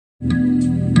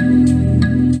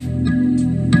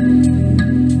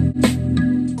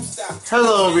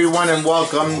Hello everyone and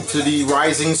welcome to the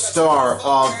rising star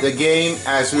of the game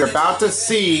as we're about to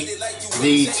see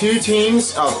the two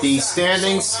teams of the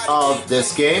standings of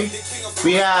this game.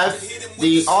 We have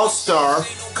the All-Star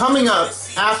coming up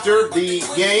after the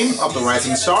game of the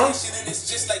Rising Stars.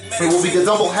 It will be the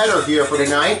doubleheader here for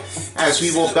tonight as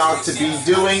we will about to be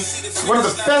doing one of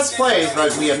the best plays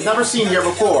that we have never seen here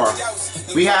before.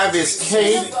 We have is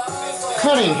Cade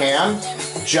Cunningham,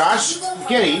 Josh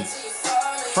Giddey,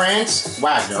 France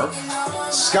Wagner,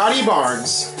 Scotty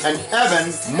Barnes, and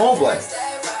Evan Mobley.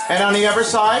 And on the other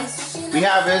side, we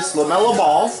have is LaMelo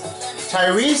Ball,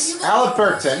 Tyrese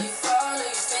Haliburton,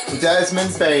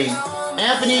 Desmond Bane,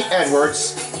 Anthony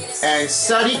Edwards, and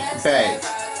Saddiq Bey.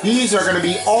 These are going to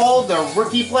be all the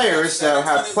rookie players that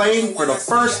have played for the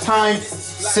first time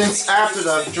since after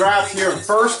the draft here,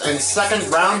 first and second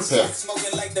round pick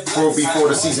before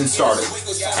the season started.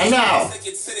 And now,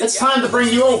 it's time to bring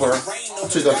you over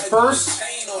to the first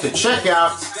to check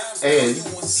out in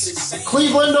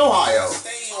Cleveland, Ohio,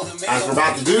 as we're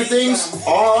about to do things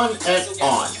on and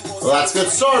on. Let's get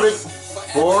started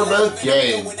for the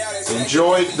game.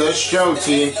 Enjoy the show,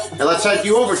 team, and let's head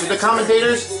you over to the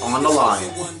commentators on the line.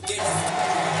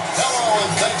 Hello,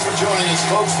 and thanks for joining us,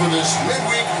 folks, for this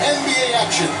midweek NBA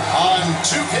action on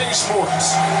 2K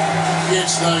Sports.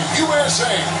 It's the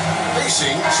USA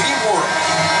facing Team World.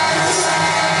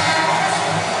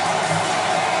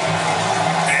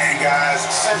 Guys,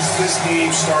 since this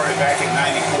game started back in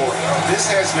 '94, this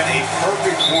has been a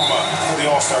perfect warm-up for the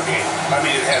All-Star game. I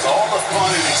mean, it has all the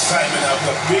fun and excitement of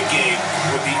the big game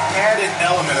with the added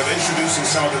element of introducing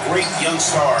some of the great young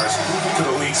stars to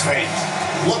the league's fans.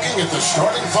 Looking at the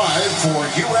starting five for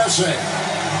USA,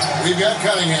 we've got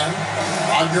Cunningham.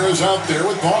 Wagner is out there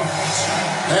with Barnes.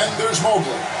 Then there's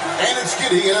Mobley. And it's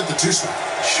Giddey in at the two spot.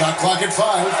 Shot clock at 5.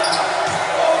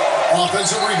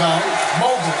 Offensive rebound,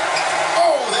 Mobley.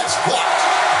 That's blocked.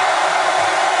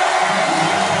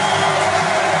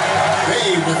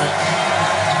 Bey with it.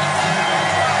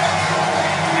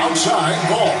 Outside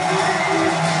ball.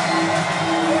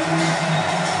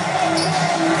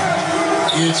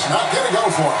 It's not going to go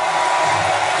for it.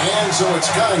 And so it's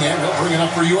Cunningham. He'll bring it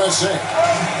up for USA.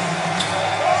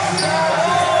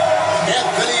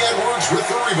 Anthony Edwards with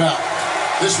the rebound.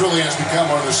 This really has become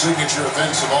one of the signature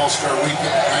events of All-Star Weekend.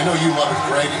 I know you love it,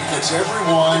 Greg. It gets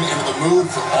everyone into the mood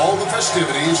for all the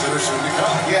festivities that are soon to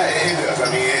come. Yeah, it does. I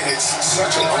mean, it's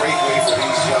such a great way for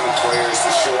these young players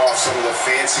to show off some of the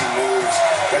fancy moves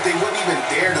that they wouldn't even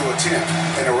dare to attempt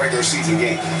in a regular season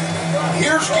game.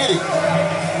 Here's Giddey.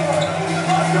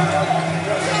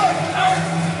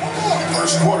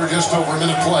 First quarter, just over a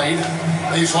minute played.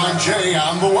 Baseline J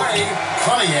on the way.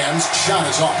 Cunningham's shot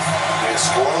is off. It's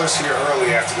scoreless here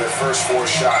early after their first 4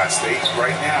 shots. They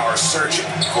right now are searching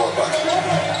for a bucket.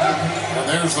 And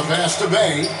there's the pass to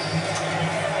Bey.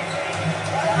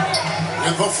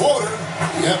 With the floater.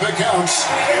 Yep, it counts.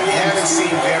 And we haven't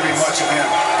seen very much of him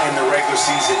in the regular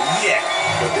season yet.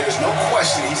 But there's no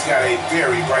question he's got a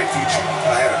very bright future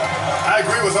ahead of him. I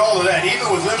agree with all of that.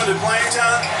 Even with limited playing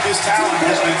time, his talent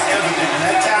has been evident. And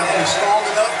that talent is strong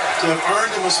enough to have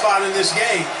earned him a spot in this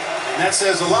game. And that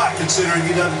says a lot, considering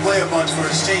he doesn't play a bunch for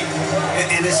his team.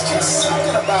 And it's just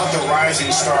something about the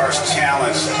Rising Stars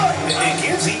Challenge. It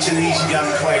gives each of these young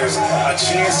players a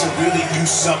chance to really do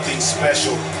something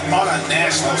special on a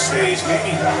national stage,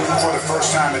 maybe for the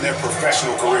first time in their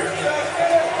professional career.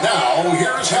 Now,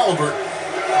 here's Haliburton.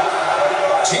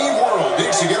 Team World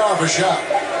needs to get off a shot.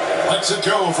 Lets it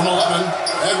go from 11.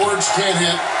 Edwards can't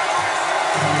hit.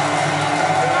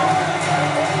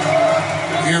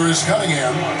 Here is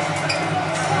Cunningham.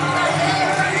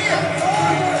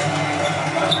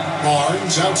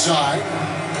 Barnes outside.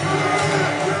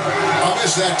 I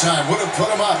missed that time. Would have put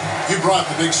him up. You brought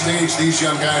the big stage. These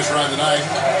young guys are on tonight.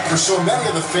 For so many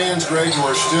of the fans, Greg, who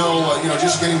are still,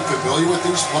 just getting familiar with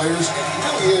these players, it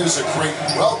really is a great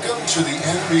welcome to the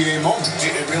NBA moment.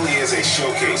 It really is a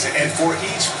showcase. And for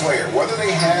each player, whether they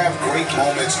have great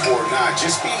moments or not,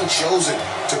 just being chosen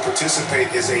to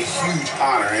participate is a huge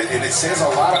honor. And it says a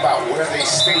lot about where they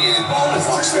stand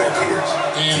amongst their peers.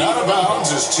 And out of bounds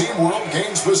as Team World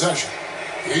gains possession.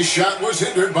 His shot was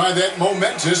hindered by that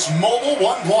momentous mobile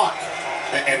 1 block.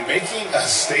 And making a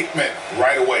statement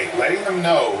right away, letting them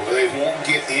know they won't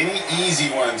get any easy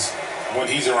ones when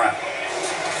he's around.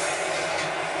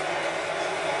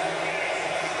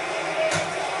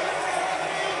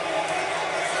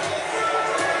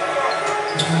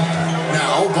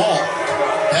 Now Ball.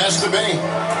 Pass to Bane.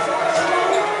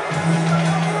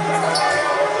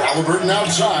 Haliburton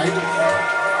outside.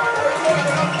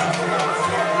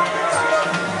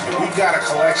 We've got a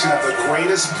collection of the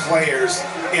greatest players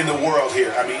in the world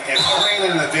here. I mean, and playing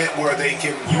in an event where they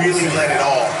can really let it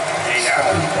all hang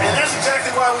out. And that's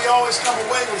exactly why we always come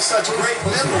away with such great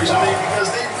memories. I mean,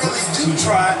 because they really do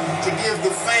try to give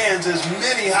the fans as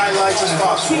many highlights as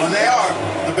possible. And they are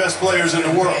the best players in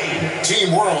the world.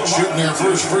 Team World shooting their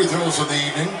first free throws of the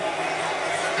evening.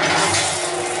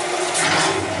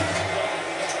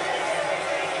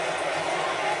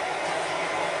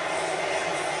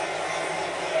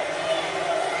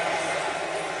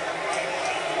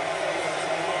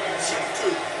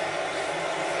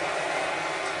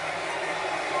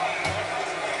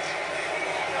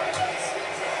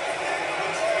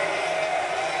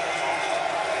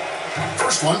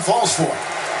 First one falls for it.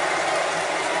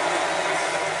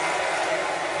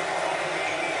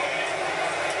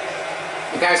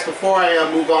 Guys, before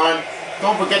I move on,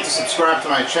 don't forget to subscribe to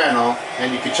my channel,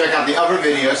 and you can check out the other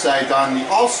videos that I've done, the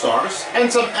All-Stars,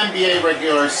 and some NBA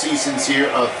regular seasons here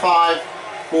of 5,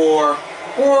 4,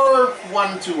 or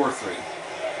 1, 2, or 3.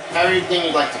 Everything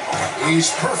you'd like to call it. He's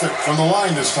perfect from the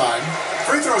line this time.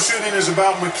 Free throw shooting is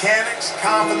about mechanics,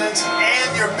 confidence,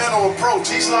 and your mental approach.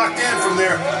 He's locked in from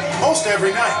there most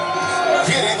every night.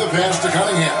 Getting the pass to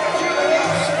Cunningham.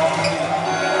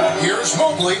 Here's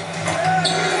Mobley.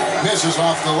 Misses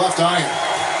off the left iron.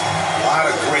 A lot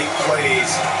of great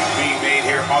plays being made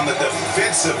here on the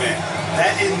defensive end.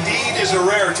 That indeed is a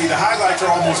rarity. The highlights are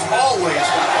almost always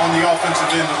on the offensive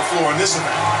end of the floor in this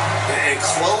event. And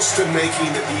close to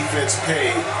making the defense pay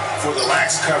for the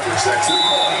lax coverage.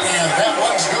 And that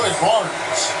one's good,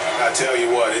 Barnes. I tell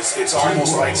you what, it's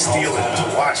almost like stealing to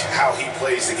watch how he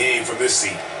plays the game from this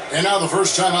seat. And now the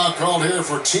first timeout called here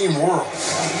for Team World.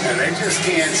 And they just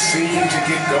can't seem to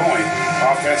get going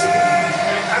offensively.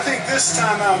 I think this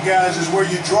timeout, guys, is where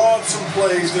you draw up some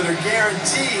plays that are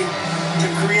guaranteed to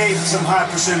create some high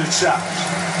percentage shots.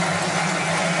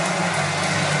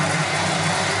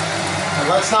 And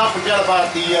let's not forget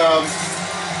about the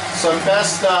some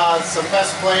best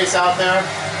plays out there.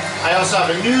 I also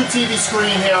have a new TV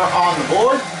screen here on the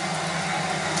board.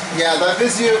 Yeah, the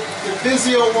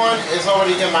Vizio one is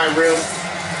already in my room.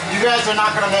 You guys are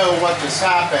not going to know what just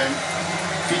happened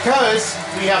because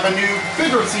we have a new,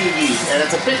 bigger TV, and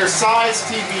it's a bigger size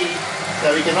TV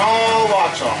that we can all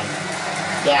watch on.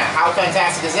 Yeah, how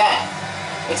fantastic is that?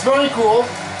 It's very cool.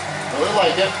 I really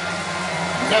like it.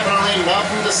 Definitely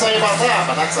nothing to say about that,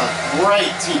 but that's a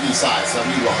great TV size that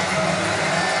we love.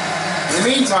 In the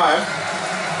meantime,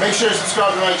 make sure to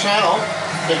subscribe to my channel.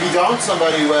 If you don't,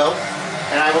 somebody will.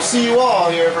 And I will see you all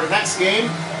here for the next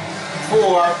game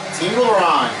for Team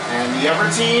LeBron and the other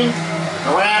team,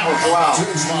 Durant or Joel.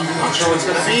 Not sure what it's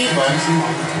going to be, but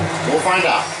we'll find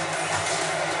out.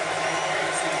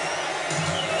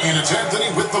 And it's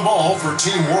Anthony with the ball for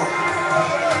Team World.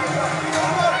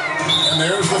 And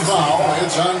there's the foul.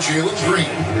 It's on Jalen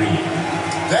Green.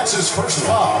 That's his first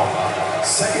foul.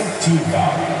 Second team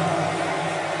foul.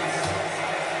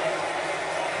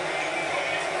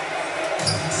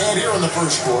 And here in the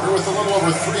first quarter, with a little over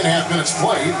 3.5 minutes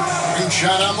played, big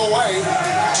shot on the way.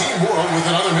 Team World with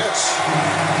another miss.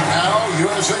 Now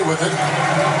USA with it.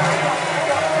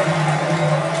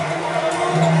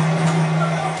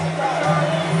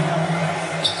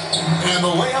 And the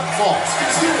layup falls.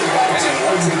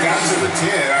 Once he got to the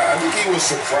 10, I think he was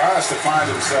surprised to find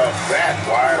himself that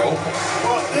wide open.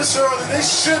 Well, this early, they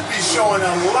should be showing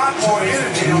a lot more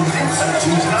energy on defense.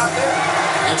 He's not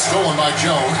there. It's stolen by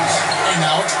Jones. And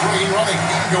now it's Green running. He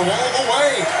can go all the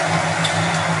way.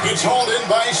 It's hauled in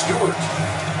by Stewart.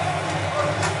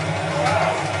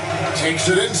 Takes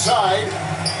it inside.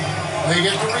 They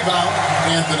get the rebound.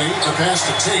 Anthony, the pass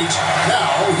to Tate. Now,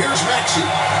 here's Maxey.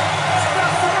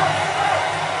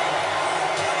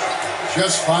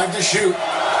 Just 5 to shoot.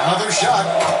 Another shot,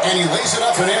 and he lays it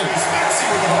up and in.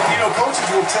 You know, coaches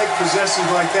will take possessions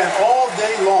like that all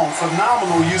day long.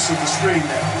 Phenomenal use of the screen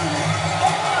there.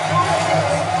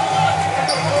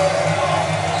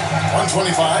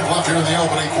 1:25 left here in the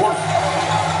opening quarter.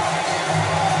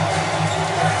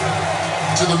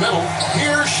 To the middle.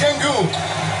 Here's Şengün.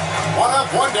 1 up,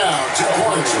 1 down. 2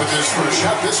 points with his first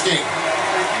shot this game.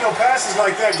 You know, passes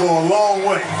like that go a long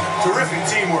way. Terrific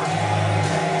teamwork.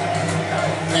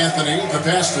 Anthony, the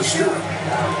pass to Stewart.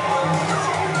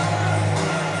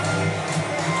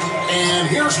 And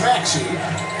here's Maxey.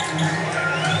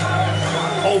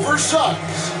 Over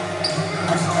Suggs.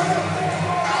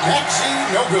 Maxey,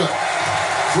 no good.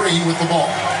 Green with the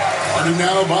ball. Guarded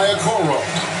now by Okoro.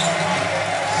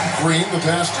 Green, the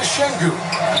pass to Şengün.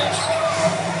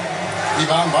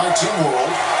 Rebound by Team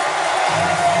World.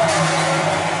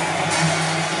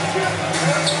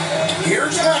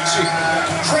 Here's Maxey.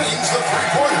 Trains the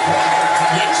three-pointer.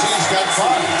 Maxey's got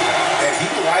 5. And he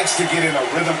likes starts to get in a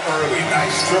rhythm early.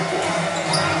 Nice triple.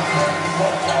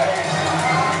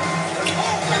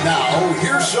 Now,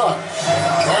 here's Suggs.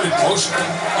 Guarded closely.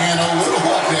 And a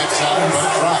little up that time, but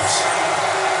it drops.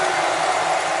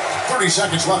 30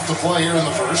 seconds left to play here in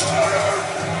the first.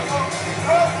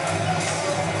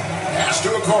 Pass to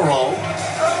Okoro.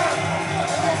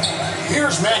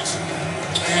 Here's Maxey.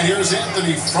 And here's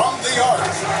Anthony from the arc.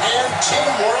 And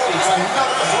Team World,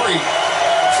 another three.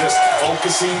 Just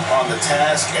focusing on the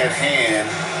task at hand.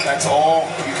 That's all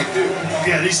you can do.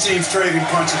 Yeah, these teams trading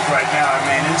punches right now. I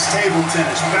mean, it's table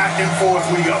tennis. Back and forth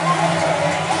we go.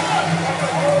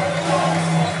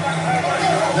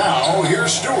 Now,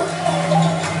 here's Stewart.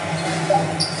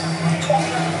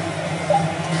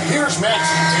 Here's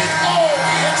Maxey. And oh,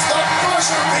 he hits the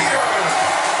buzzer beater.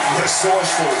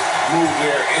 Resourceful move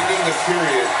there, ending the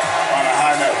period on a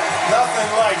high note. Nothing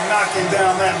like knocking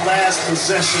down that last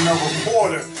possession of a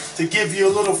quarter to give you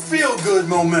a little feel-good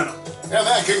momentum. And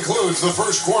that concludes the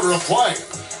first quarter of play.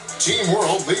 Team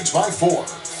World leads by 4.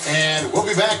 And we'll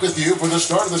be back with you for the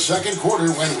start of the second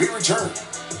quarter when we return.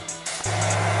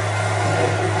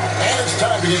 And it's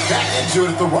time to get back into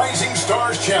it at the Rising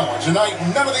Stars Challenge. A night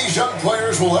none of these young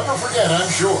players will ever forget, I'm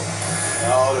sure.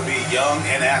 Oh, to be young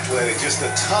and athletic, just a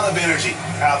ton of energy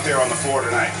out there on the floor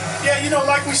tonight. Yeah, you know,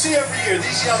 like we see every year,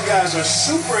 these young guys are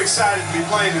super excited to be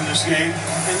playing in this game,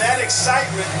 and that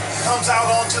excitement comes out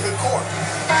onto the court.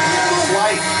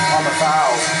 Light on the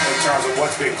fouls in terms of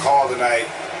what's being called tonight,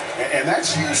 and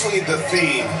that's usually the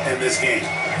theme in this game.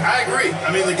 I agree. I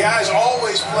mean, the guys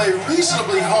always play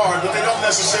reasonably hard, but they don't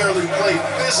necessarily play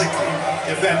physically,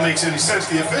 if that makes any sense.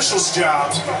 The officials'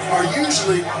 jobs are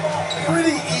usually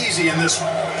pretty easy in this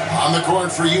one. On the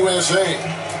court for USA,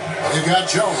 they've got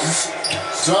Jones.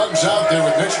 Suggs out there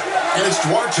with Mitchell. And it's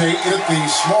Duarte in at the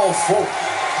small forward.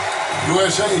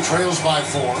 USA trails by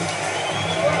 4.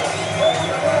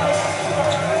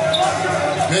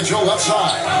 Mitchell left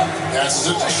side.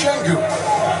 Passes it to Şengün.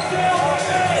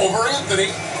 Over Anthony.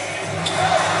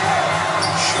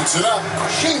 Shoots it up.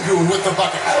 Şengün with the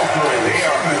bucket. Oh, they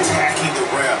are attacking the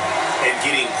rim and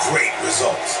getting great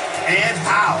results. And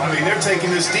how? I mean, they're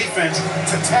taking this defense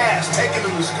to task, taking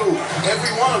them to school. Every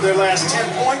one of their last 10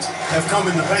 points have come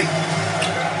in the paint.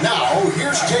 Now,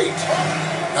 here's Tate.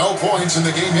 No points in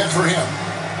the game yet for him.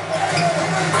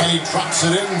 And he drops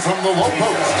it in from the low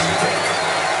post.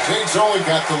 Tate's only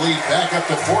got the lead back up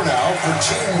to 4 now for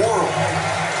Team World.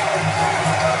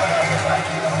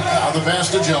 Now the pass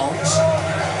to Jones.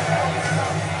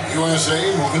 USA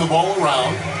moving the ball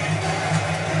around.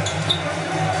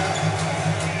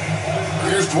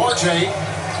 Here's Duarte.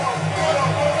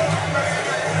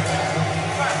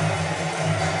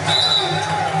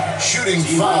 Shooting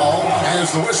foul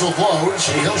as the whistle blows.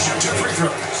 He'll shoot 2 free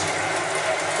throws.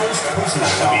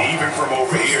 I mean, even from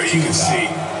over here, you can see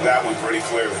that one pretty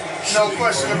clearly. No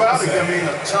question about it. I mean,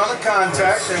 a ton of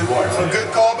contact and a good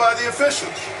call by the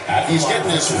officials. He's getting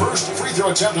his first free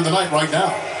throw attempt of the night right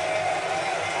now.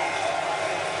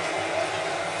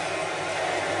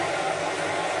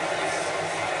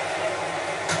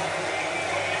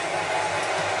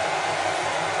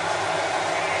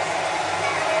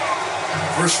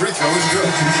 First free throw is good. A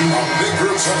big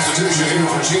group substitution here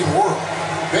for Team World.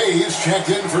 Bays checked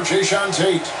in for Jae'Sean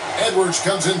Tate. Edwards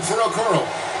comes in for Okoro.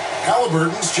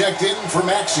 Halliburton's checked in for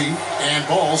Maxey. And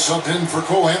Ball subbed in for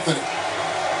Cole Anthony.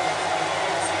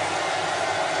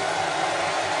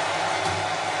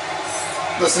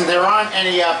 Listen, there aren't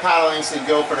any paddlings to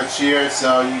go for the cheers,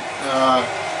 so you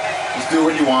just do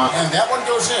what you want. And that one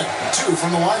goes in. 2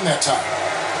 from the line that time.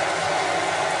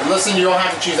 But listen, you don't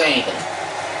have to choose anything.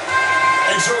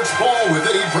 Exerts Ball with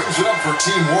it. He brings it up for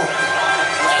Team World.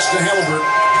 Pass to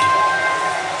Halliburton.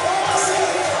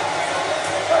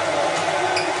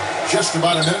 Just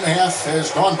about a minute and a half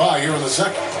has gone by here in the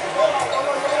second.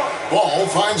 Ball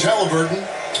finds Halliburton.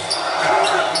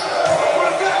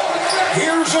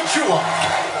 Here's Achua.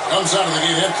 Comes out of the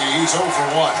gate empty. He's 0 for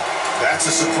 1. That's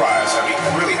a surprise. I mean,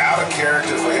 really out of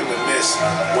character for him to miss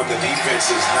when the defense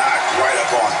is not right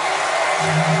up on him.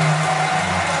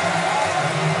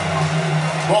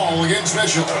 Ball against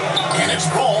Mitchell. And it's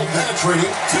Ball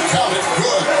penetrating. Count it.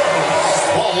 Good.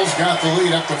 Ball's got the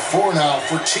lead up to 4 now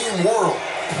for Team World.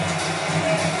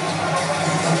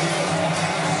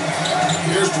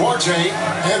 Here's Duarte.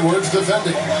 Edwards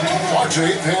defending.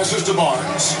 Duarte passes to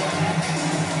Barnes.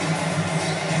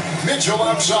 Mitchell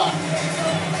outside.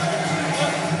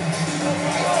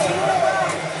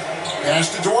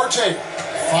 Pass to Duarte.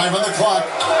 5 on the clock.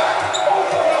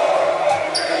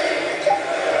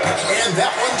 And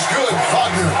that one's good.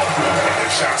 Wagner.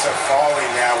 shots are falling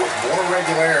now with more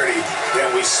regularity than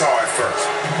we saw at first.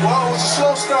 Well, it was a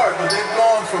slow start, but they've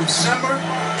gone from simmer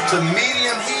to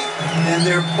medium heat, and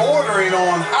they're bordering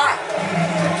on hot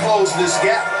to close this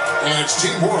gap. And it's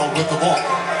Team World with the ball.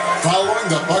 Following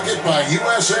the bucket by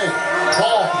USA.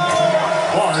 Ball.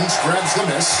 Barnes grabs the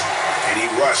miss. And he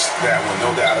rushed that one,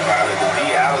 no doubt about it. To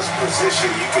be out of position,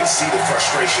 you can see the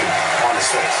frustration on his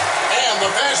face. And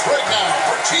the fast break now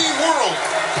for Team World.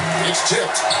 It's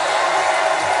tipped.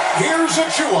 Here's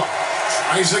Achua.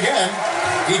 Tries again.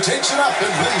 He takes it up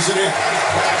and leaves it in.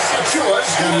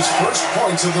 Achua's got his first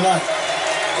points of the night.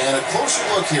 And a closer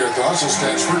look here at the hustle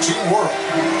stats for Team World.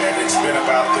 And it's been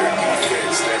about their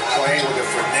defense. They're playing with a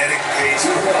frenetic pace,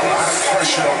 putting a lot of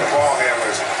pressure on the ball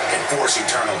handlers and forcing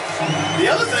turnovers. The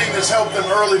other thing that's helped them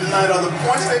early tonight are the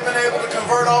points they've been able to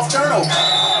convert off turnovers.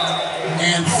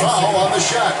 And foul on the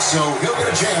shot, so he'll get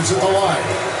a chance at the line.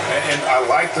 And I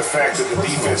like the fact that the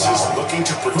defense is looking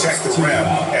to protect the rim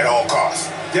at all costs.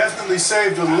 Definitely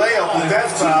saved a layup with that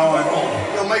foul, and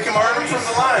they'll make him earn them from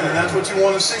the line, and that's what you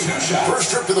want to see.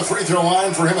 First trip to the free throw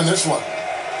line for him in this one.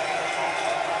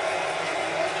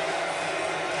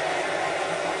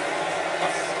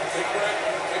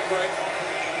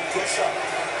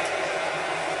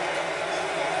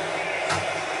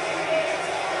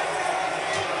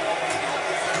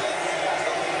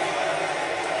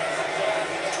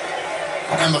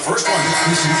 And the first one,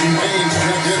 Baines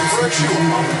checked in for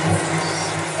Achua.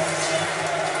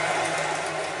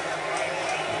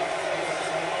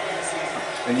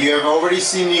 And you have already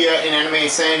seen the Inanimate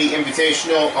Insanity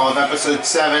Invitational of Episode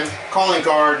 7. Calling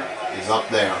card is up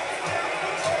there.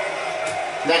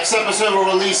 Next episode will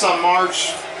release on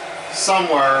March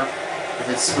somewhere. If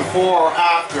it's before or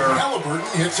after Halliburton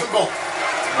hits them both.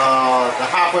 the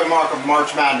halfway mark of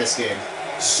March Madness game.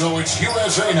 So it's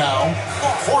USA now.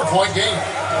 4-point game.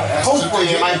 Hopefully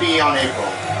it might be on April.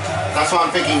 That's what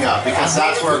I'm thinking of, because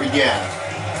that's where it began.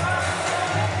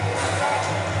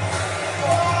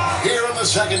 Here in the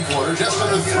second quarter, just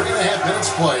under 3.5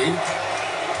 minutes played.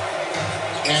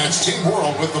 And it's Team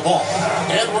World with the ball.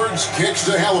 Edwards kicks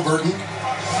to Halliburton.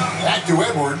 Back to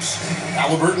Edwards.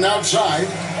 Halliburton outside.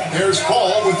 There's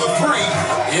Paul with the three.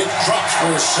 It drops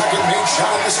for his second made shot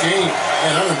in this game.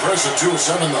 And unimpressive 2 of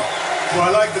 7 though. Well,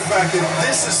 I like the fact that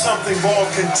this is something Ball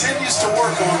continues to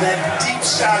work on, that deep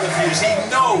shot of his. He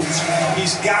knows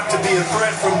he's got to be a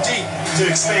threat from deep to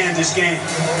expand his game.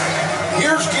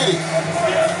 Here's Giddey.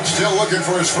 Still looking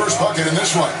for his first bucket in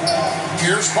this one.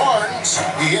 Here's Barnes.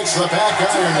 He hits the back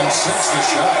iron and sets the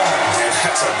shot. And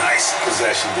that's a nice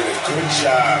possession. Did a good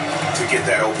job to get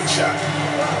that open shot.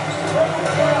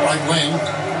 Right wing.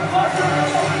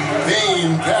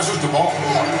 Bane passes the ball.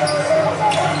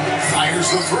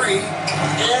 Fires the three.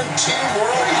 And Team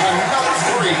World another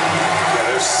three.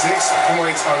 Yeah, there's 6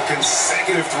 points on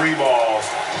consecutive 3 balls.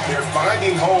 They're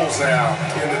finding holes now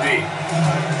in the D.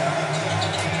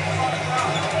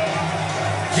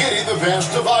 Giddey the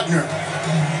pass to Wagner.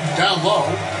 Down low.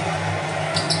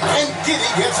 And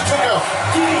Giddey gets it to go.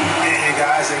 And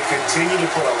guys, they continue to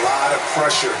put a lot of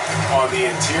pressure on the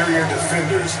interior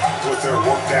defenders with their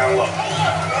work down low.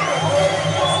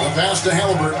 The pass to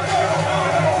Halliburton.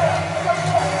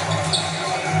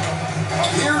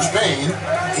 Here's Bane.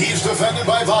 He's defended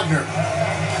by Wagner.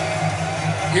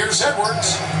 Here's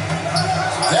Edwards.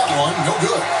 That one, no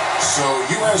good. So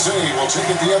USA will take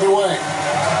it the other way.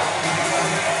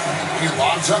 He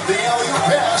lobs up the alley-oop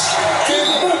pass. And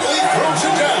Mobley throws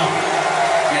it down.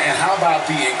 And how about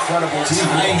the incredible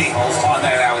timing on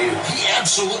that alley-oop? He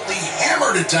absolutely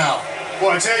hammered it down.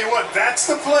 Well, I tell you what, that's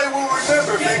the play we'll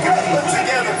remember if they can put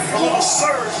together a little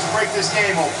surge to break this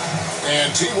game open.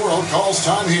 And Team World calls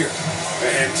time here.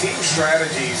 And team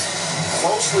strategies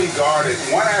closely guarded.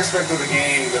 One aspect of the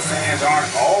game the fans aren't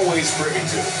always privy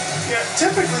to. Yeah,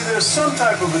 typically there's some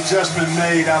type of adjustment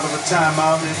made out of a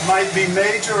timeout. It might be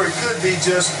major or it could be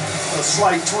just a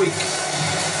slight tweak.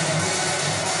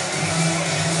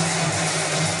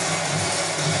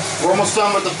 We're almost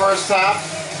done with the first half.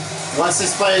 Once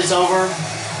this play is over,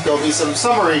 there'll be some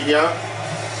summary here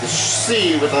to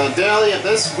see with a daily of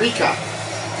this recap.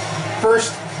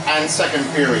 First and second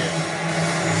period.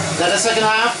 Then the second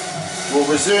half will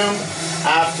resume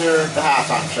after the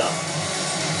halftime show.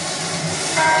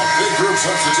 Big group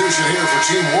substitution here for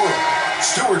Team World.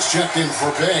 Stewart's checked in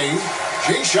for Bay.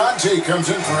 Jay Shante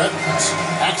comes in for Edwards.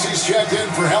 Axie's checked in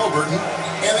for Halliburton.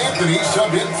 And Anthony's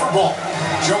subbed in for Ball.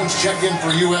 Jones checked in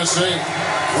for USA.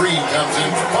 Green comes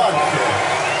in for Wagner.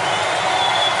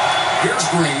 Here's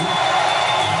Green.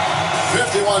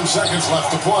 51 seconds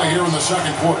left to play here in the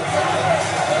second quarter.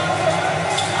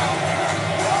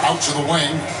 Out to the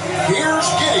wing. Here's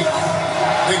Giddey.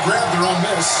 They grabbed her on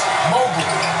this. Mobley.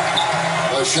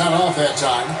 A shot off that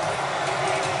time.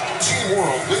 Team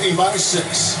World leading by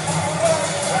 6.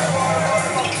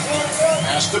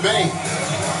 Pass to Bain.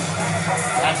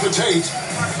 Back to Tate.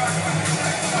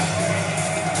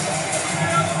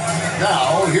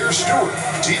 Now, here's Stewart.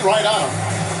 T right on him.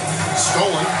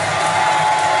 Stolen.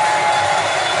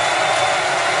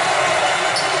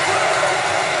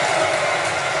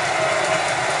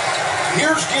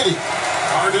 Here's Giddey.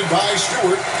 Guarded by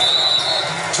Stewart.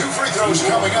 2 free throws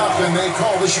coming up, and they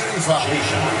call the shooting foul.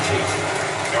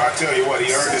 I tell you what,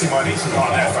 he earned his money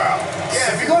on that foul.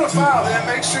 Yeah, if you're going to foul, then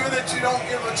make sure that you don't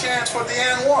give a chance for the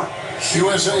and one.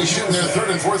 USA shooting their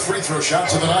 3rd and 4th free throw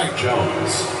shots of the night.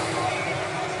 Jones.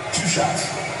 2 shots.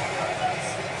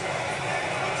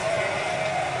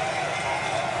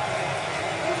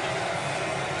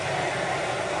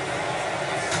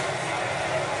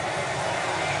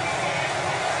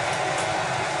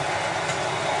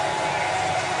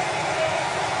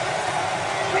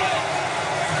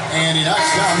 And he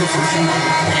knocks down the first one.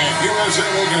 And USA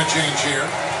making a change here.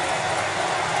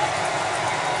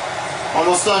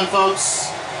 Almost done,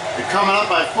 folks. They're coming up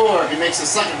by 4 if he makes the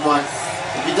second one.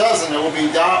 If he doesn't, it will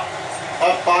be up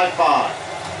by 5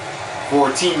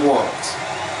 for Team World.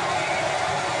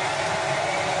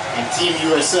 And Team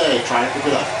USA trying to pick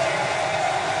it up.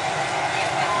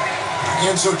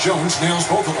 And so Jones nails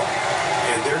both of them.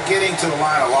 And they're getting to the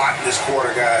line a lot in this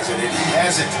quarter, guys, and it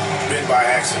hasn't been by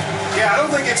accident. Yeah, I don't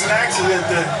think it's an accident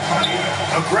that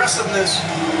aggressiveness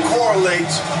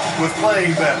correlates with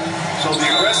playing better. So the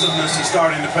aggressiveness is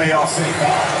starting to pay off.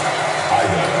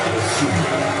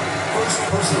 First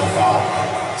personal foul.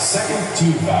 Second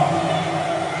team foul.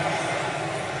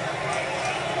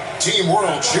 Team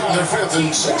World shooting their 5th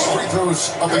and 6th free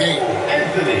throws of the game.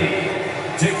 Anthony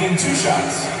taking 2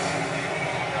 shots.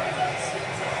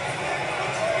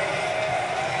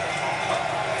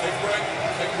 Take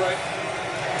break.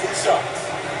 2 shots.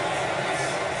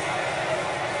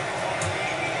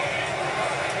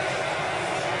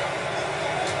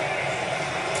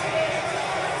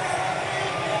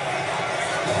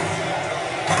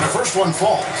 The first one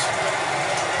falls.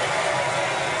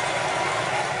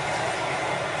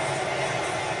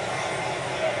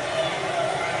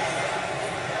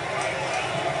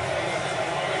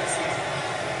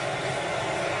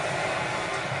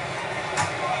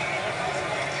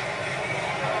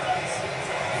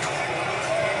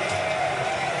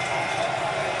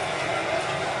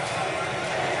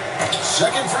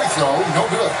 Second free throw, no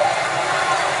good.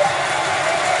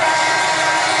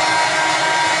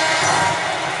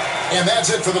 And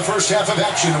that's it for the first half of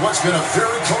action. What's been a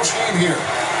very close game here.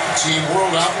 Team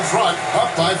World out in front, up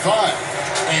by 5.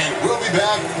 And we'll be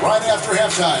back right after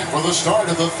halftime for the start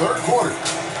of the 3rd quarter.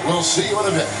 We'll see you in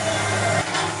a bit.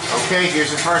 Okay, here's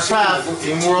the first half.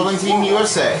 Team World and Team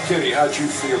USA. Kenny, how'd you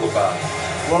feel about it?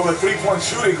 Well, the three-point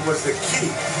shooting was the key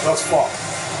thus far.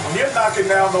 When you're knocking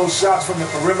down those shots from the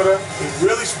perimeter, it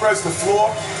really spreads the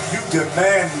floor. You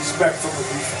demand respect from the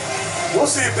defense. We'll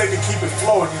see if they can keep it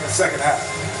flowing in the second half.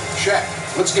 Shaq,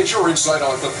 let's get your insight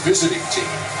on the visiting team.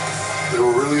 They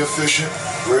were really efficient,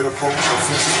 great approach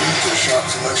offensively. Their shot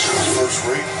selection was first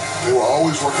rate. They were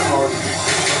always working hard to beat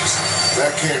defense.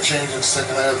 That can't change in the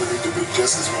second half. They need to be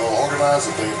just as well organized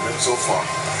as they've been so far.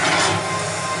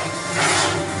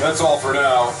 That's all for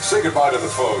now. Say goodbye to the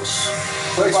folks.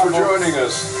 Thanks for joining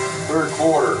us. 3rd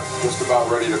quarter, just about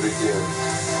ready to begin.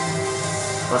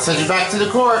 Let's send you back to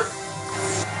the court.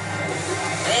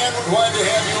 And we're glad to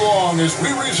have you along as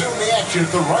we resume the action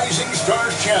at the Rising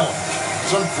Stars Challenge.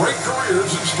 Some great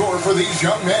careers in store for these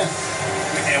young men.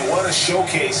 And what a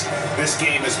showcase this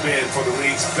game has been for the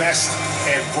league's best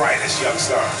and brightest young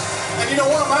stars. And you know,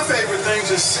 one of my favorite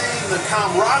things is seeing the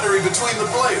camaraderie between the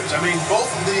players. I mean,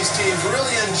 both of these teams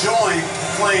really enjoy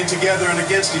playing together and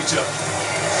against each other.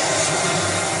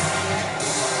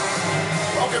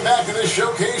 Welcome back to this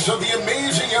showcase of the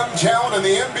amazing young talent in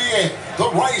the NBA, the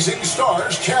Rising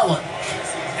Stars Challenge.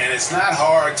 And it's not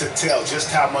hard to tell just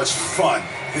how much fun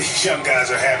these young guys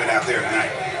are having out there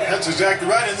tonight. That's exactly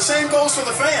right. And the same goes for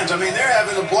the fans. I mean, they're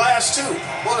having a blast, too.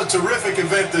 What a terrific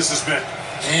event this has been.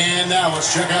 And now let's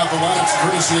check out the lineups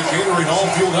courtesy of Gatorade, all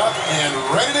fueled up and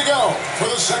ready to go for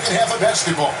the second half of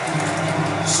basketball.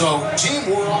 So, Team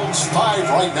World's 5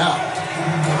 right now.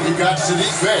 We've got Sadiq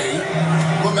Bey.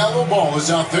 LaMelo Ball is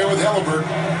out there with Halliburton.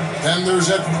 Then there's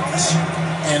Edwards.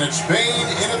 And it's Bain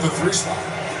in at the 3 spot.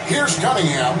 Here's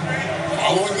Cunningham,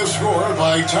 following the score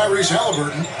by Tyrese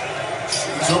Halliburton.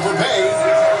 Shoots over Bey,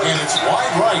 and it's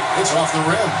wide right. It's off the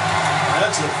rim.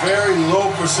 That's a very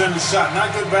low percentage shot.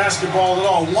 Not good basketball at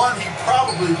all. One he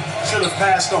probably should have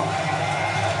passed on.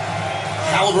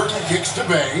 Halliburton kicks to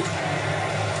Bay.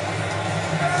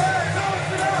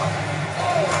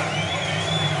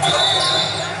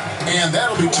 And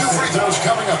that'll be 2 free throws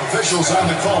coming up. Officials on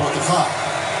the call with the foul.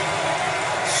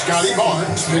 Scotty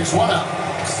Barnes picks one up.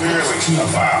 Clearly a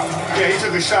foul. Yeah, he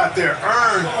took a shot there,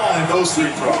 earned those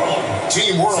free throws.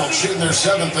 Team World shooting their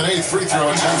 7th and 8th free throw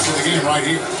attempts of the game right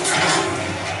here.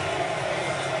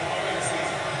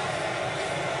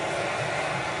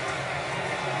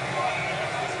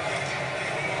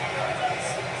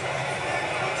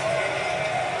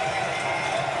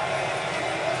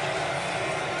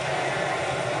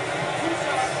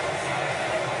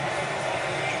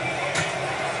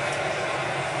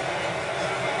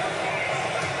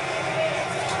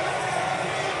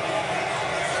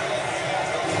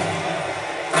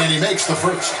 And he makes the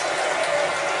first.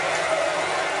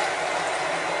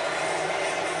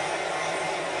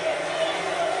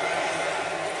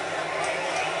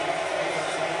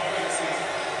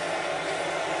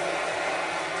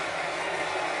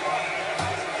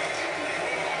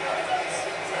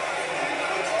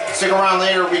 Stick around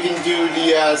later. We can do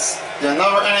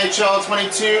another NHL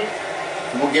 22.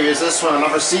 We'll give you this one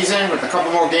another season with a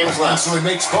couple more games And left. so he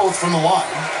makes both from the line.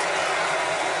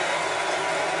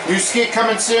 New skit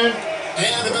coming soon.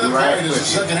 And a bit of Right pride as with the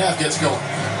you. second half gets going.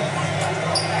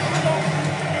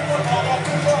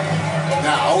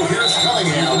 Now, here's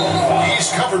Cunningham.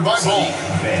 He's covered by Ball.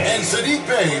 And Sadiq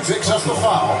Bey picks up the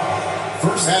foul.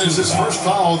 That is his first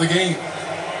foul of the game.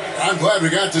 I'm glad we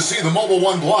got to see the Mobile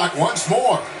One block once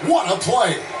more. What a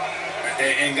play.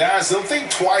 And guys, don't think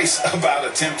twice about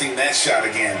attempting that shot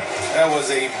again. That was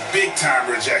a big-time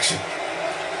rejection.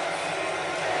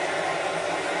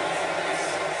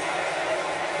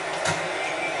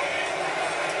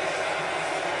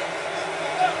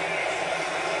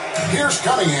 Here's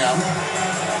Cunningham.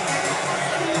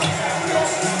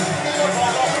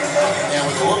 And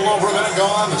with a little over a minute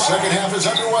gone, the second half is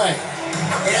underway.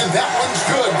 And that one's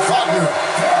good. Wagner.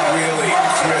 Really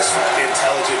crisp,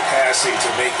 intelligent passing to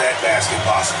make that basket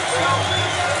possible.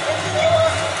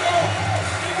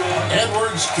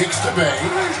 Edwards kicks to Bay.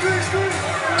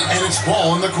 And it's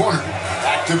Ball in the corner.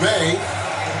 Back to Bay.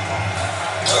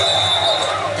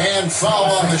 And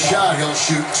foul on the shot. He'll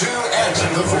shoot 2 at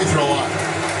the free throw line.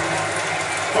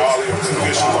 All the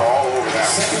officials are all over that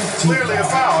one. Clearly a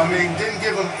foul. I mean, didn't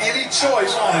give him any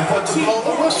choice but to blow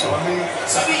the whistle. I mean,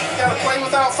 you got to play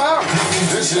without fouling.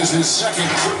 This is his second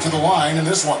trip to the line in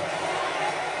this one.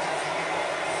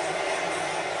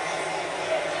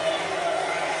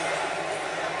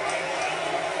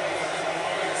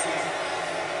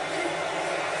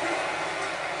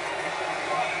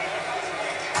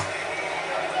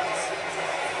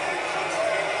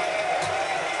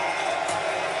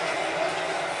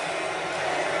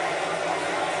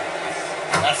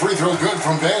 That free throw good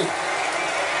from Bay.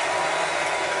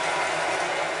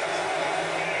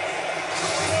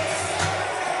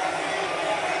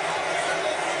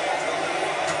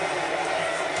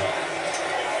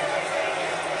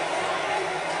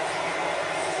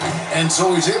 And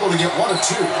so he's able to get 1 of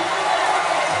 2.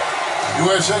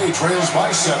 USA trails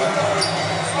by 7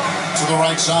 to the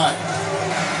right side.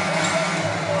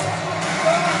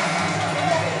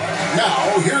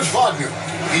 Now, here's Wagner.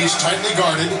 He's tightly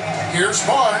guarded. Here's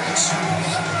Barnes.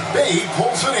 Bay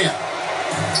pulls it in.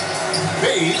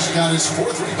 Bay's got his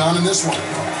 4th rebound in this one.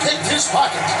 Picked his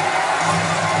pocket.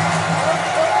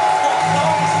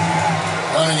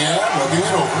 Cunningham looking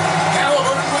it over.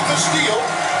 Halliburton with the steal.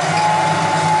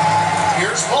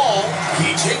 Here's Ball.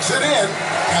 He takes it in,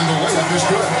 and the layup is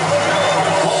good.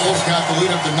 Ball's got the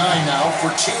lead up to 9 now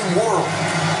for Team World.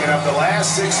 And of the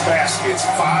last 6 baskets,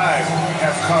 5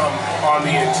 have come on the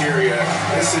interior.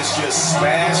 This is just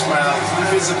smash mouth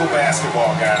physical basketball,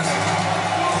 guys.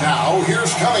 Now, here's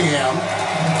Cunningham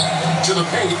to the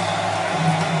paint.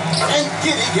 And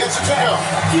Giddey gets it to go.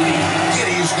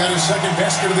 Giddey's got his 2nd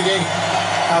basket of the game.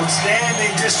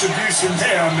 Outstanding distribution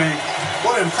there. I mean,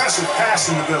 what impressive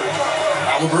passing ability.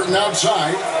 Halliburton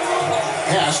outside.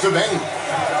 Pass to Bain.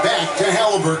 Back to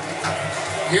Halliburton.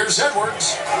 Here's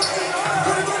Edwards.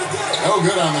 No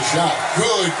good on the shot.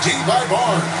 Good D by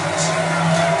Barnes.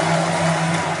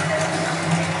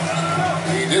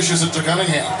 He dishes it to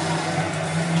Cunningham.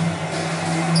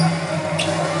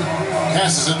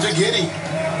 Passes it to Giddey.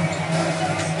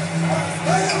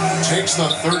 Takes the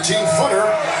 13-footer.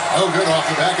 No good off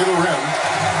the back of the rim.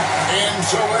 And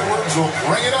so Edwards will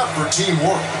bring it up for Team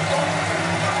World.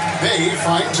 Bay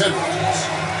finds Edwards.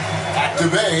 Back to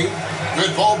Bay.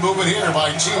 Good ball movement here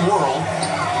by Team World.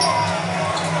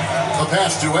 The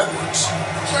pass to Edwards.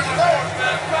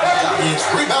 It's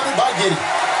rebounded by Giddey.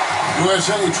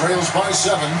 USA trails by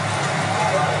 7.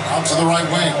 Out to the right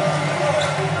wing.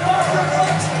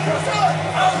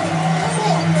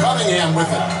 Cunningham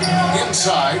with it.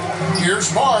 Inside.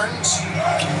 Here's Barnes.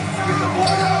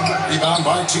 Rebound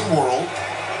by Team World.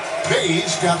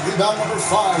 Bay's got rebound number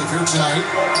 5 here tonight.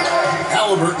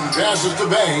 Halliburton passes to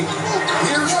Bay.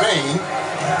 Here's Bain.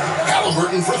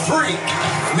 Halliburton for 3.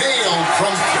 Nailed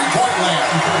from three-point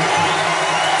land.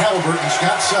 Halliburton's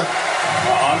got 7.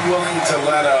 Unwilling to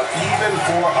let up even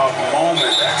for a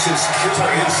moment. That's his killer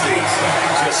instinct.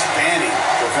 Just fanning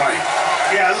the flank.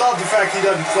 Yeah, I love the fact he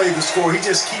doesn't play the score. He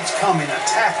just keeps coming,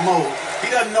 attack mode.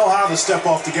 He doesn't know how to step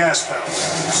off the gas pedal.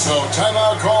 So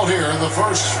timeout called here, the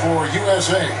first for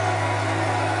USA.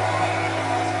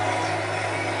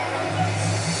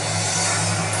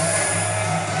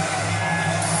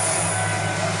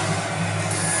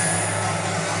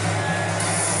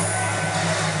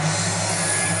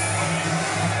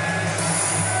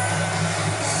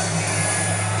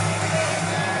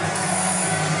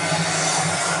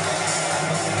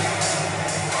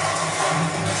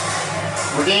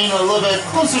 We're getting a little bit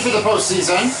closer to the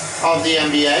postseason of the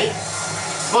NBA,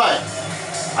 but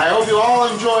I hope you all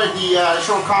enjoyed the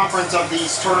short conference of the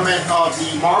tournament of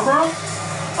the Marlboro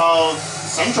of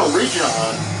Central Regional,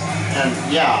 and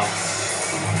yeah,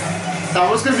 that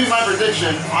was going to be my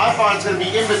prediction. I thought it's going to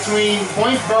be in between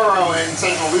Point Borough and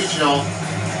Central Regional.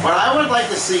 What I would like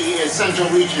to see is Central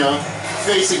Regional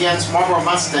face against Marlboro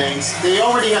Mustangs. They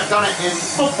already have done it in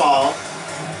football.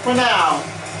 For now,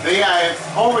 they have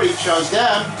already chose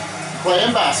them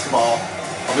playing basketball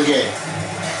of the game.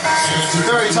 It's a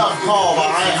very tough call, but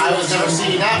I was never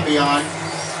seeing that beyond.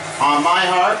 On my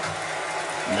heart,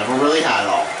 never really had it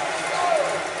all.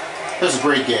 It was a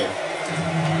great game.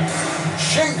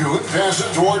 Şengün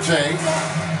passes Duarte.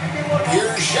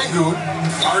 Here's Şengün,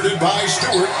 guarded by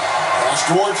Stewart. Pass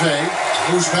Duarte,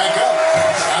 moves back up.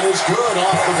 Shot is good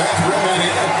off the back rim and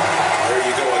in. There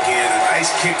you go again. A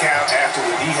nice kick out after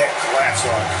the knee had collapsed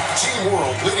on. Team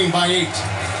World leading by 8.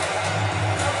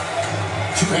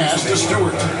 Pass to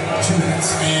Stewart. 2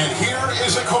 minutes. And here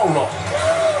is a Okoro.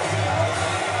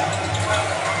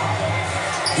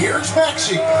 Here's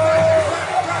Maxey.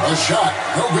 A shot,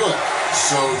 no good.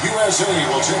 So USA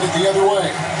will take it the other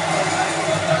way.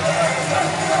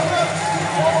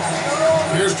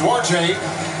 Here's Duarte.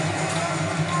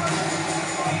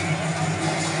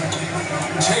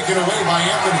 Taken away by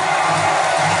Anthony.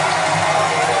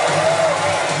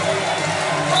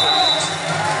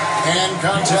 And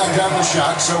contact on the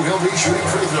shot, so he'll be shooting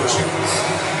free throws here.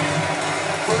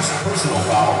 First personal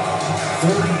foul.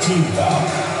 Third team foul.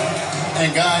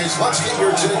 And guys, let's get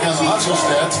your take on the hustle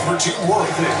stats for Team World.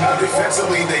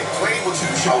 Defensively, they played with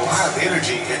a lot of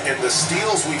energy, and the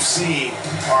steals we've seen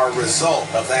are a result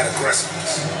of that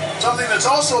aggressiveness. Something that's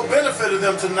also benefited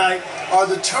them tonight are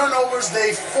the turnovers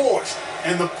they forced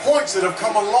and the points that have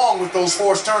come along with those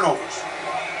forced turnovers.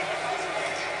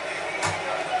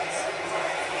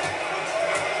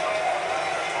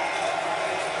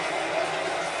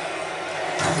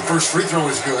 The first free throw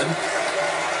is good.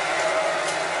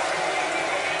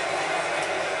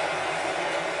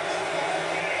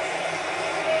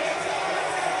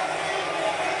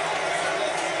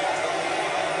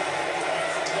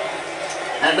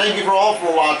 And thank you for all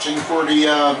for watching for the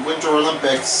Winter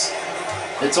Olympics.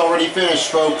 It's already finished,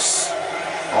 folks.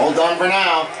 All done for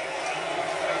now.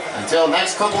 Until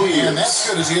next couple of years. And that's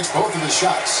good as he hits both of his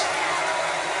shots.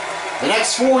 The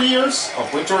next 4 years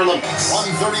of Winter Olympics.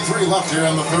 1:33 left here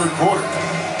in the third quarter.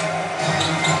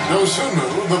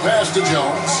 Dosunmu, the pass to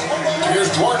Jones. Here's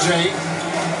Duarte.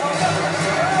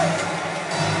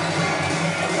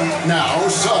 Now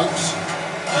Suggs.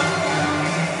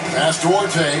 Pass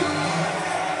Duarte.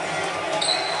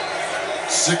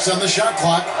 6 on the shot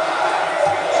clock.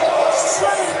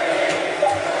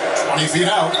 20 feet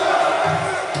out.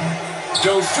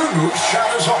 Dosunmu's shot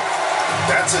is off.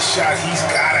 That's a shot he's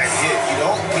got to hit. You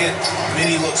don't get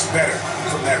many looks better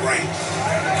from that range.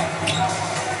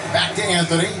 Back to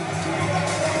Anthony.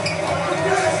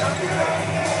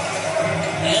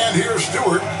 And here's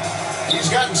Stewart. He's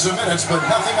gotten some minutes, but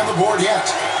nothing on the board yet.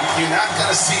 You're not going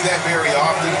to see that very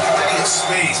often. Plenty of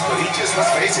space, but he just,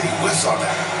 let's face it, he whiffs on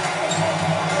that.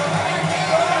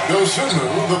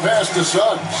 Dosunmu, the pass to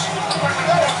Suggs.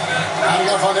 Not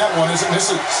enough on that one as it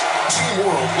misses. Team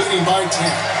World leading by 10.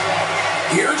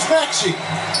 Here's Maxey.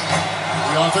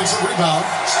 The offensive rebound,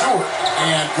 Stewart.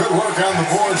 And good work on the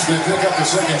boards. They pick up the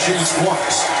second chance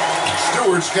points.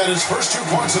 Stewart's got his first 2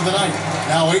 points of the night.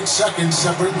 Now 8 seconds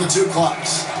separating the 2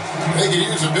 clocks. They could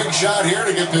use a big shot here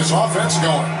to get this offense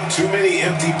going. Too many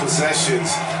empty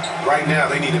possessions. Right now,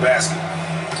 they need a basket.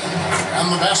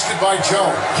 And the basket by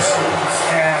Jones.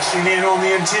 Cashing in on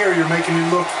the interior, making it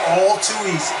look all too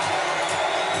easy.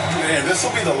 And this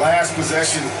will be the last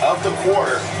possession of the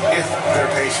quarter if they're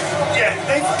patient. Yeah,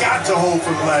 they've got to hold for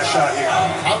the last shot here.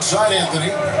 Outside Anthony.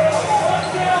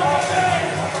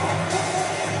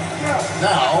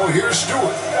 Now, here's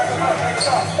Stewart.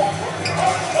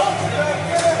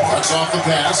 Cuts off the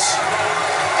pass.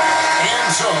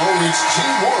 And so, it's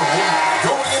Team World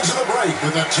going into the break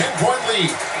with a 10-point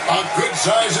lead. A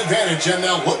good-size advantage, and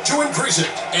they'll look to increase it.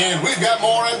 And we've got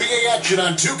more NBA action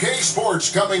on 2K Sports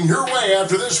coming your way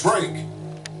after this break.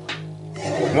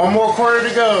 One more quarter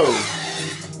to go.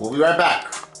 We'll be right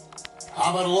back.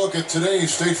 How about a look at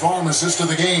today's State Farm assist of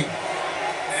the game?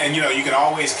 And, you know, you can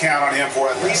always count on him for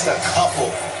at least a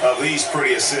couple of these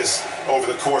pretty assists over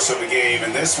the course of a game.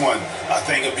 And this one, a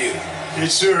thing of beauty.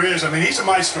 It sure is. I mean, he's a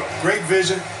maestro. Great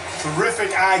vision,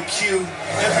 terrific IQ,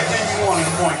 everything you want in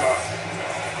a point guard.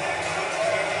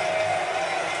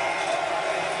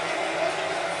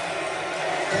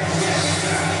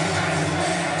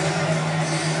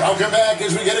 Welcome back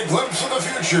as we get a glimpse of the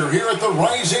future here at the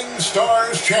Rising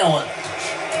Stars Challenge.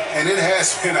 And it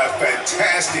has been a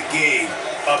fantastic game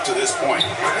up to this point.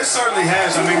 It certainly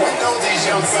has. I mean, we know these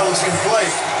young fellas can play,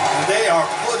 and they are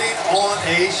putting on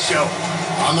a show.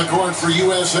 On the court for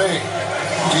USA,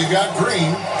 you've got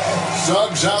Green.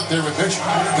 Suggs out there with Mitchell.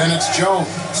 Then it's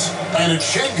Jones. And it's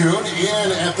Şengün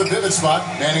in at the pivot spot,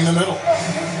 manning the middle.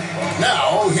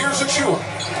 Now, here's Achiuwa.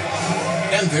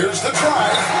 And there's the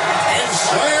drive. And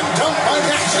slam dunk by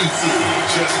Maxey.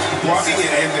 Just walking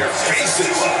it in their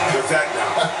faces with that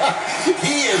now.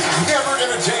 He is never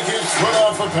going to take his foot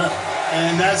off the pedal.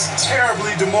 And that's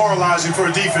terribly demoralizing for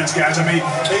a defense, guys. I mean,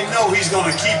 they know he's going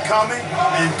to keep coming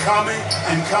and coming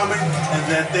and coming, and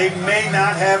that they may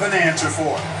not have an answer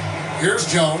for it. Here's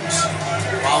Jones,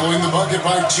 following the bucket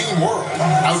by Team World.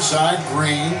 Outside,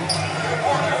 Green.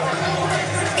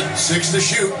 6 to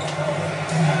shoot.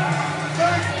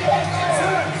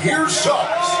 Here's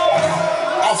Suggs.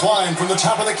 Offline from the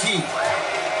top of the key.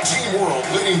 Team World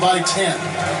leading by 10.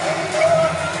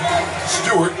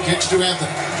 Stewart kicks to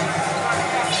Anthony.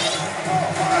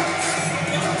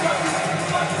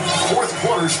 Fourth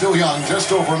quarter still young,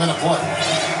 just over a minute play.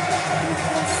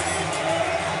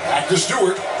 Back to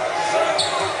Stewart.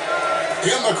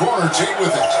 In the corner, Tate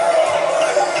with it.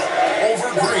 Over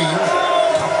Green.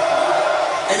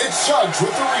 And it's Suggs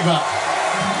with the rebound.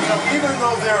 You know, even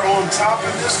though they're on top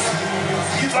in this one,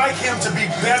 you'd like him to be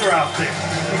better out there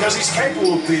because he's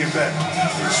capable of being better.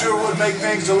 It sure would make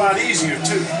things a lot easier,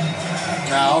 too.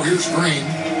 Now, here's Green.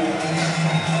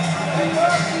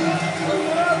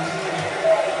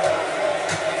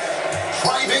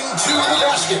 Driving to the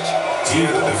basket. The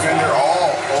defender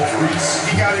all over.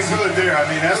 He got it good there. I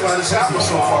mean, that's why the shot was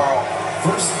so far off.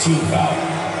 First team foul.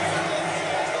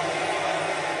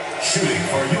 Shooting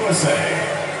for USA,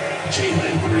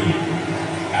 Jalen Green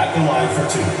at the line for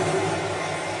 2.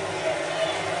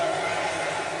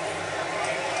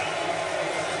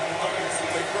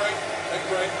 Take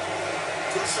break.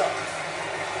 2 shots.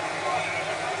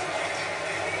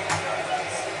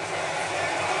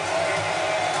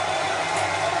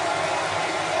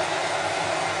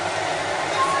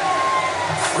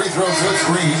 Free throws with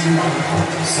Green.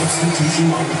 Substitution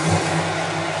on the court.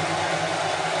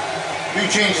 Few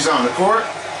changes on the court.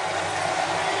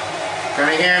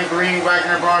 Cunningham, Green,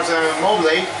 Wagner, Barnes, and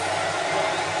Mobley.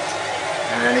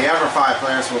 And the other 5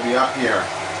 players will be up here.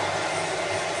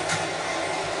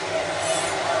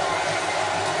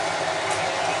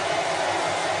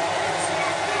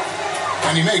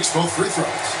 And he makes both free throws.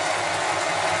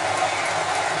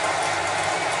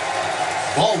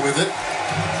 Ball with it.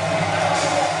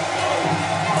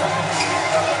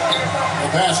 The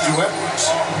pass to Edwards.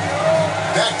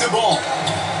 Back to Ball.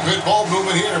 Good ball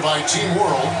movement here by Team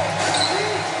World.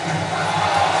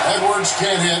 Edwards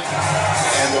can't hit.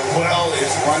 And the well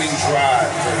is running dry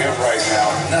for him right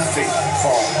now. Nothing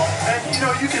falling. And, you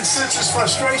know, you can sense his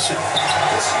frustration.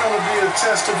 This is going to be a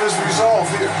test of his resolve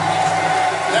here.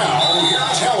 Now,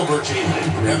 here's Halliburton.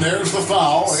 And there's the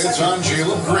foul. It's on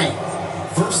Jalen Green.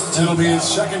 First, It'll be his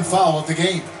second foul of the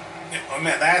game. Oh,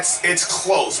 man, it's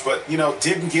close, but, you know,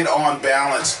 didn't get on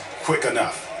balance quick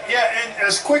enough. Yeah, and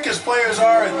as quick as players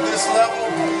are at this level,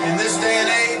 in this day and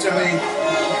age, I mean,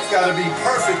 you've got to be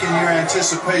perfect in your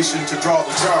anticipation to draw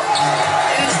the charge.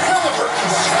 And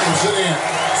Halliburton slams it in.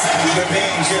 The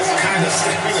man just kind of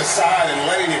stepping aside and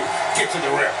letting him get to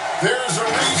the rim. There's a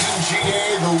reason,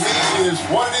 GA, the lead is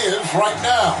what it is right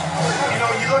now. You know,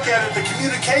 you look at it, the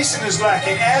communication is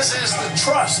lacking, as is the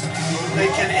trust. they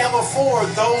can ill afford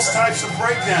those types of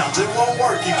breakdowns. It won't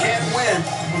work. You can't win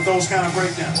with those kind of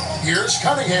breakdowns. Here's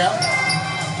Cunningham.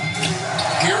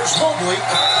 Here's Mobley.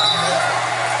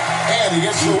 And he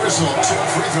gets the whistle. 2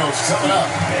 free throws coming up.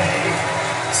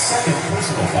 Second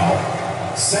personal foul.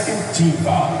 Second team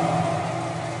foul.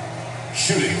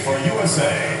 Shooting for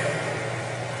USA,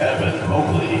 Evan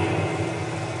Mobley.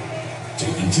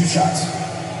 Taking 2 shots.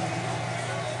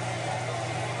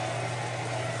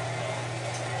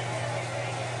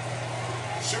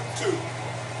 Shoot 2.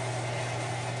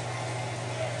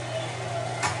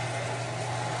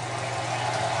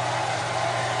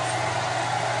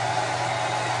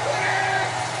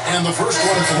 And the first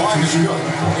one at the line is good.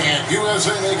 And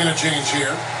USA making a change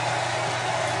here.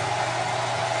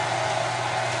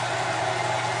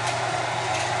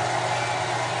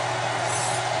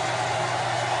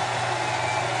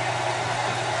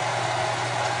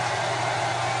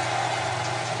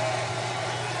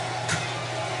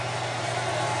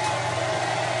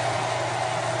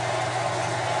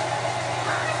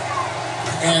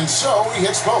 And so he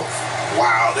hits both.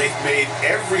 Wow, they've made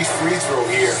every free throw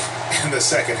here in the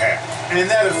second half. And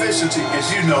that efficiency,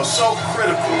 as you know, so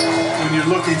critical when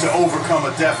you're looking to overcome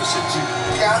a deficit.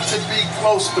 You've got to be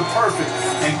close to perfect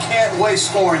and can't waste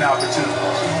scoring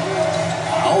opportunities.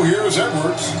 Now here's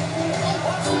Edwards.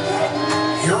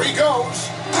 Here he goes.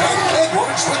 And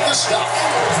Edwards with the stuff.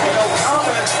 You know,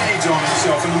 confidence feeds on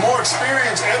himself. And the more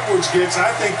experience Edwards gets,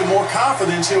 I think the more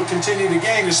confidence he'll continue to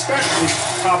gain, especially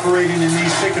operating in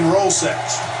these pick and roll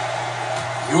sets.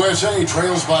 USA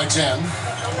trails by 10.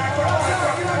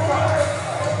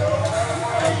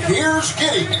 Here's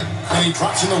Giddey. And he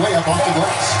drops in the layup off the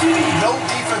glass. No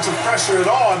defensive pressure at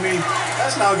all. I mean,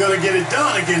 that's not going to get it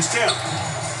done against him.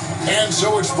 And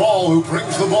so it's Ball who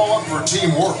brings the ball up for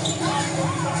Team World.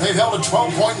 They've held a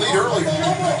 12-point lead earlier.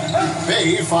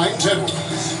 Bay finds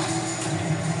Edwards.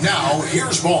 Now,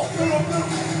 here's Ball.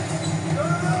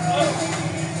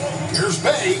 Here's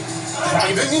Bay.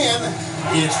 Driving in.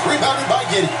 It's rebounded by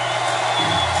Giddey.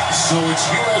 So it's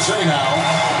USA now.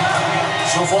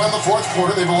 So far in the fourth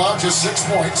quarter, they've allowed just 6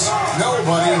 points.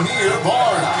 Nobody near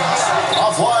Barnes.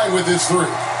 Offline with his 3.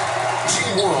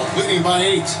 Team World leading by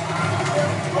 8.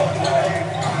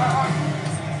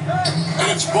 And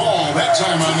it's Ball that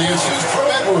time on the assist from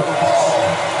Edwards.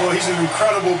 Well, he's an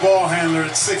incredible ball handler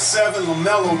at 6'7".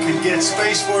 LaMelo can get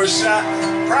space for a shot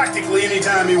practically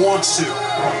anytime he wants to.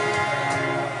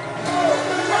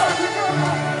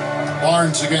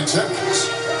 Barnes against Edwards.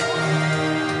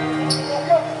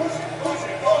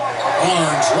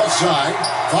 Barnes left side.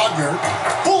 Wagner.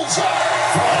 Bullseye.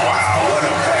 Wow, what a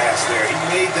pass there. He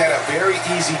made that a very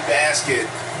easy basket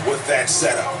with that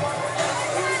setup.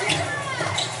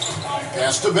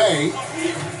 Pass to Bay.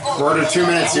 We're under 2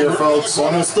 minutes here, folks.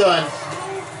 Almost done.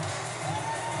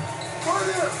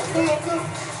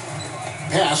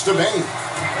 Pass to Bay.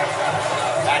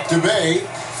 Back to Bay.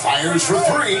 Fires for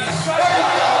 3.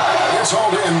 It's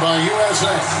hauled in by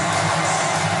USA.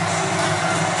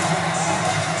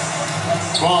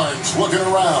 Barnes looking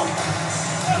around.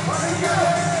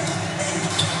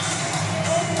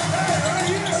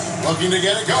 Looking to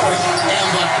get it going. And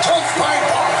the tough by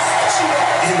Barnes.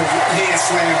 And the one-hand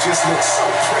slam just looks so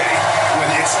pretty when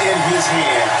it's in his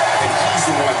hand and he's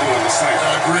the one doing the slam.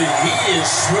 Agreed. He is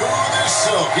smooth as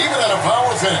silk, even at a power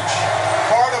finish.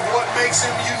 Part of what makes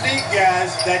him unique,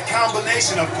 guys, that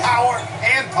combination of power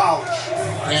and polish.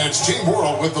 And it's Team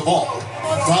World with the ball.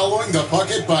 Following the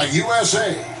bucket by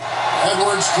USA.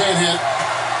 Edwards can't hit.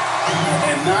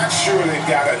 And not sure they've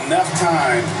got enough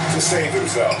time to save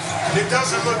themselves. It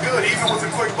doesn't look good, even with a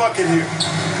quick bucket here.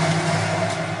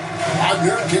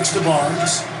 Wagner kicks to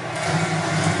Barnes.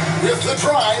 With the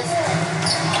drive.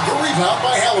 The rebound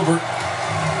by Halliburton.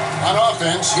 On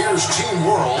offense, here's Team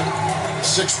World.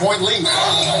 6-point lead.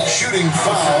 Shooting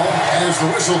foul as the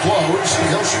whistle blows.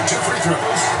 He'll shoot 2 free throws.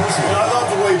 I love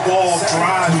the way Ball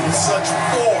drives with such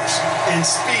force and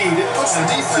speed. It puts the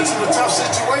defense in a tough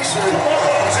situation.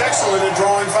 He's excellent at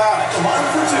drawing fouls. The line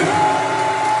for 2.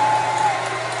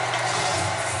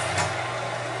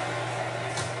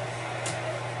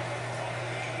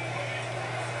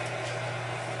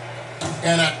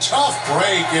 And a tough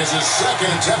break as his second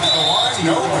attempt at the line.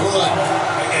 No good.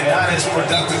 And not as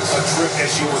productive a trip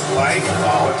as you would like,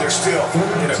 but they're still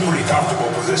in a pretty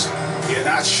comfortable position. You're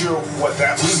not sure what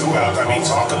that was about. I mean,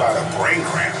 talk about a brain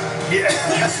cramp. Yeah,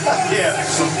 yeah,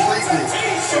 completely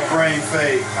a brain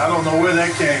fade. I don't know where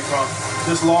that came from.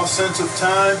 Just lost sense of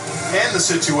time and the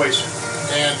situation.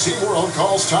 And Team World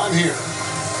calls time here.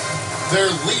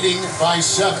 They're leading by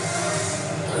 7.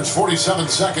 There's 47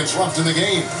 seconds left in the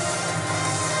game.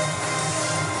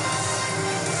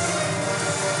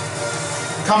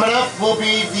 Coming up will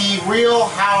be the real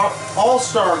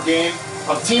All-Star game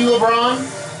of Team LeBron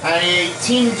and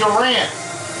Team Durant.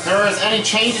 If there is any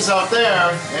changes out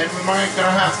there, and we're going to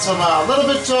have some little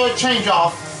bit change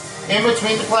off in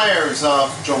between the players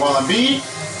of Joel Embiid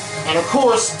and of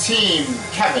course Team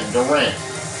Kevin Durant.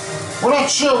 We're not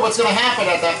sure what's going to happen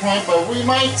at that point, but we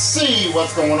might see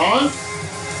what's going on.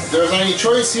 If there's any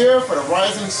choice here for the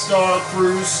Rising Star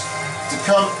crews to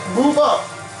move up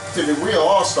to the real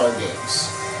All-Star games.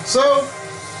 So,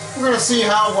 we're going to see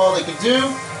how well they can do,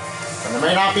 and there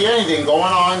may not be anything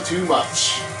going on too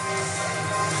much.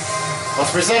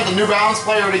 Let's present the New Balance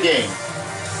player of the game.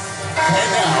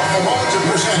 And now, a moment to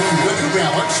present the New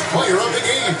Balance player of the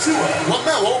game,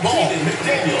 LaMelo Ball.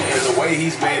 And the way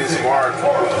he's made his mark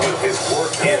with his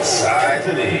work inside,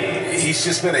 he's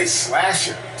just been a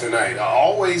slasher tonight.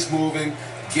 Always moving,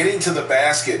 getting to the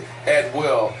basket at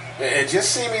will, and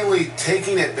just seemingly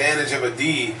taking advantage of a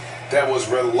D that was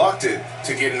reluctant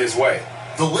to get in his way.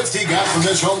 The lift he got from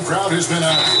this home crowd has been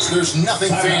obvious. There's nothing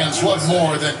fans love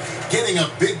more than getting a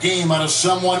big game out of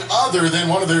someone other than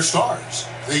one of their stars.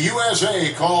 The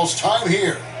USA calls time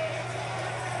here.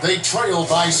 They trail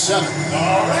by 7.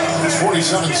 There's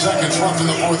 47 seconds left in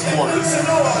the fourth quarter.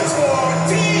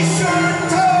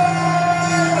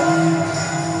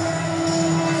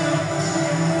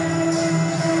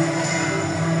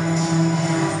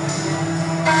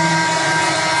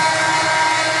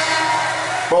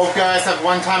 Both guys have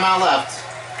one timeout left.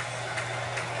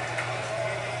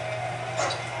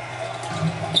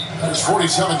 There's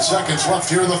 47 seconds left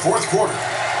here in the fourth quarter.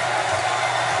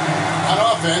 On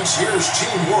offense, here's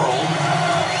Team World.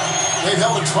 They've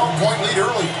held a 12-point lead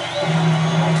early.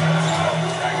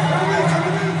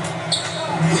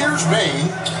 Here's Bain.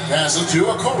 Passes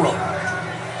to Okoro.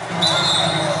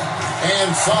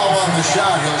 And foul on the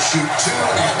shot. He'll shoot 2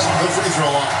 at the free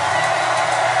throw line.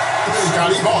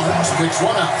 Scotty Barnes picks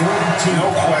one out. No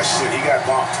question, he got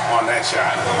bumped on that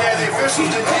shot. Yeah, the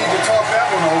officials didn't need to talk that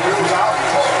one over. It was out.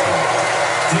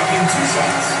 Taking 2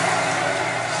 shots.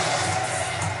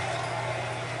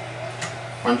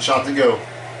 One shot to go.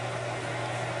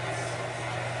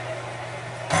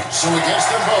 So against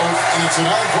them both, and it's a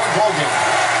 9-point ball game.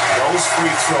 Those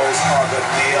free throws are the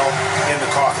nail in the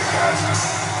coffin, guys.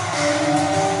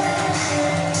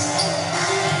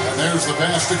 And there's the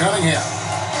pass to Cunningham.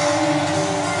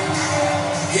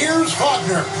 Here's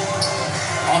Wagner.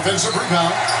 Offensive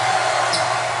rebound.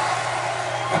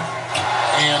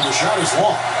 And the shot is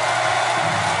long.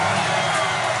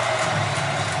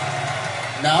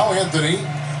 Now Anthony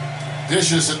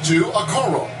dishes it to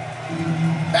Okoro.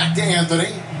 Back to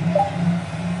Anthony.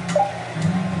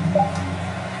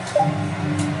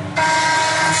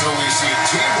 So we see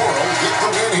Team World get the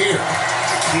win here.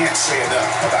 Can't say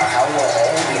enough about how well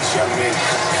all these young men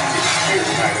competed here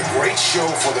tonight. A great show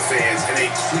for the fans and a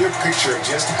clear picture of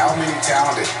just how many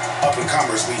talented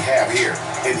up-and-comers we have here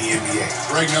in the NBA.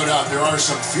 Greg, no doubt there are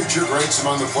some future greats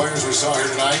among the players we saw here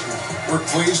tonight. We're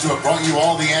pleased to have brought you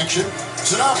all the action.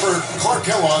 So now for Clark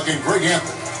Kellogg and Greg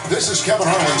Anthony, this is Kevin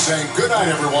Harlan saying good night,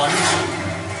 everyone.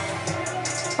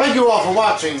 Thank you all for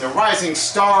watching the Rising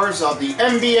Stars of the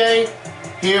NBA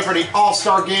here for the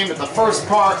All-Star Game at the first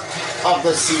part of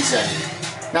the season.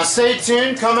 Now stay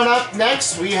tuned. Coming up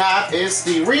next we have is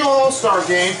the real All-Star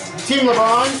Game, Team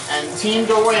LeBron and Team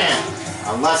Durant.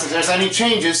 Unless there's any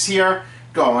changes here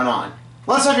going on.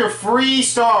 Let's have your free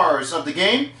stars of the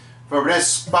game. For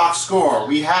this box score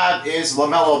we have is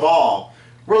LaMelo Ball.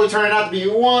 Really turning out to be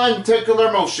one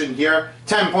particular motion here.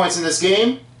 10 points in this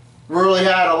game. Really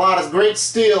had a lot of great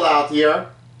steal out here.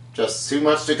 Just too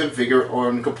much to configure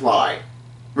or comply.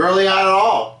 Really not at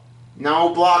all.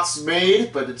 No blocks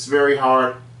made, but it's very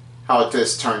hard how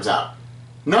this turns out.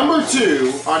 Number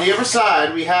 2, on the other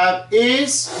side, we have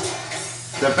is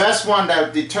the best one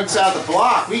that took out the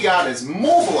block. We got is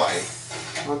Mobley.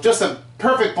 Well, just a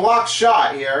perfect block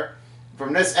shot here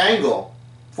from this angle.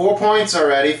 4 points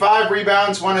already, 5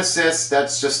 rebounds, 1 assist.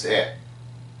 That's just it.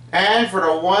 And for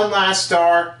the one last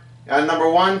star, number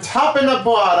 1, top and the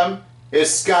bottom,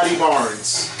 is Scotty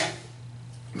Barnes.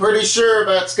 Pretty sure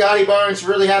that Scotty Barnes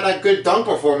really had that good dunk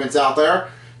performance out there.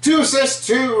 2 assists,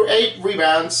 8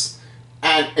 rebounds,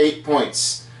 and 8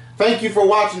 points. Thank you for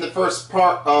watching the first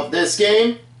part of this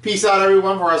game. Peace out,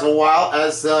 everyone, for as a while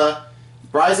as the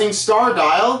Rising Star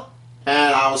Dial.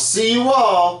 And I'll see you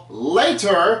all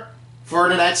later for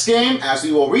the next game as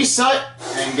we will reset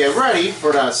and get ready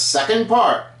for the second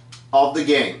part of the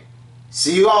game.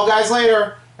 See you all guys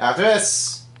later after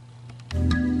this.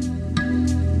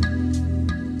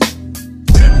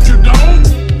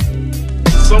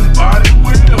 Somebody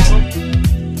will.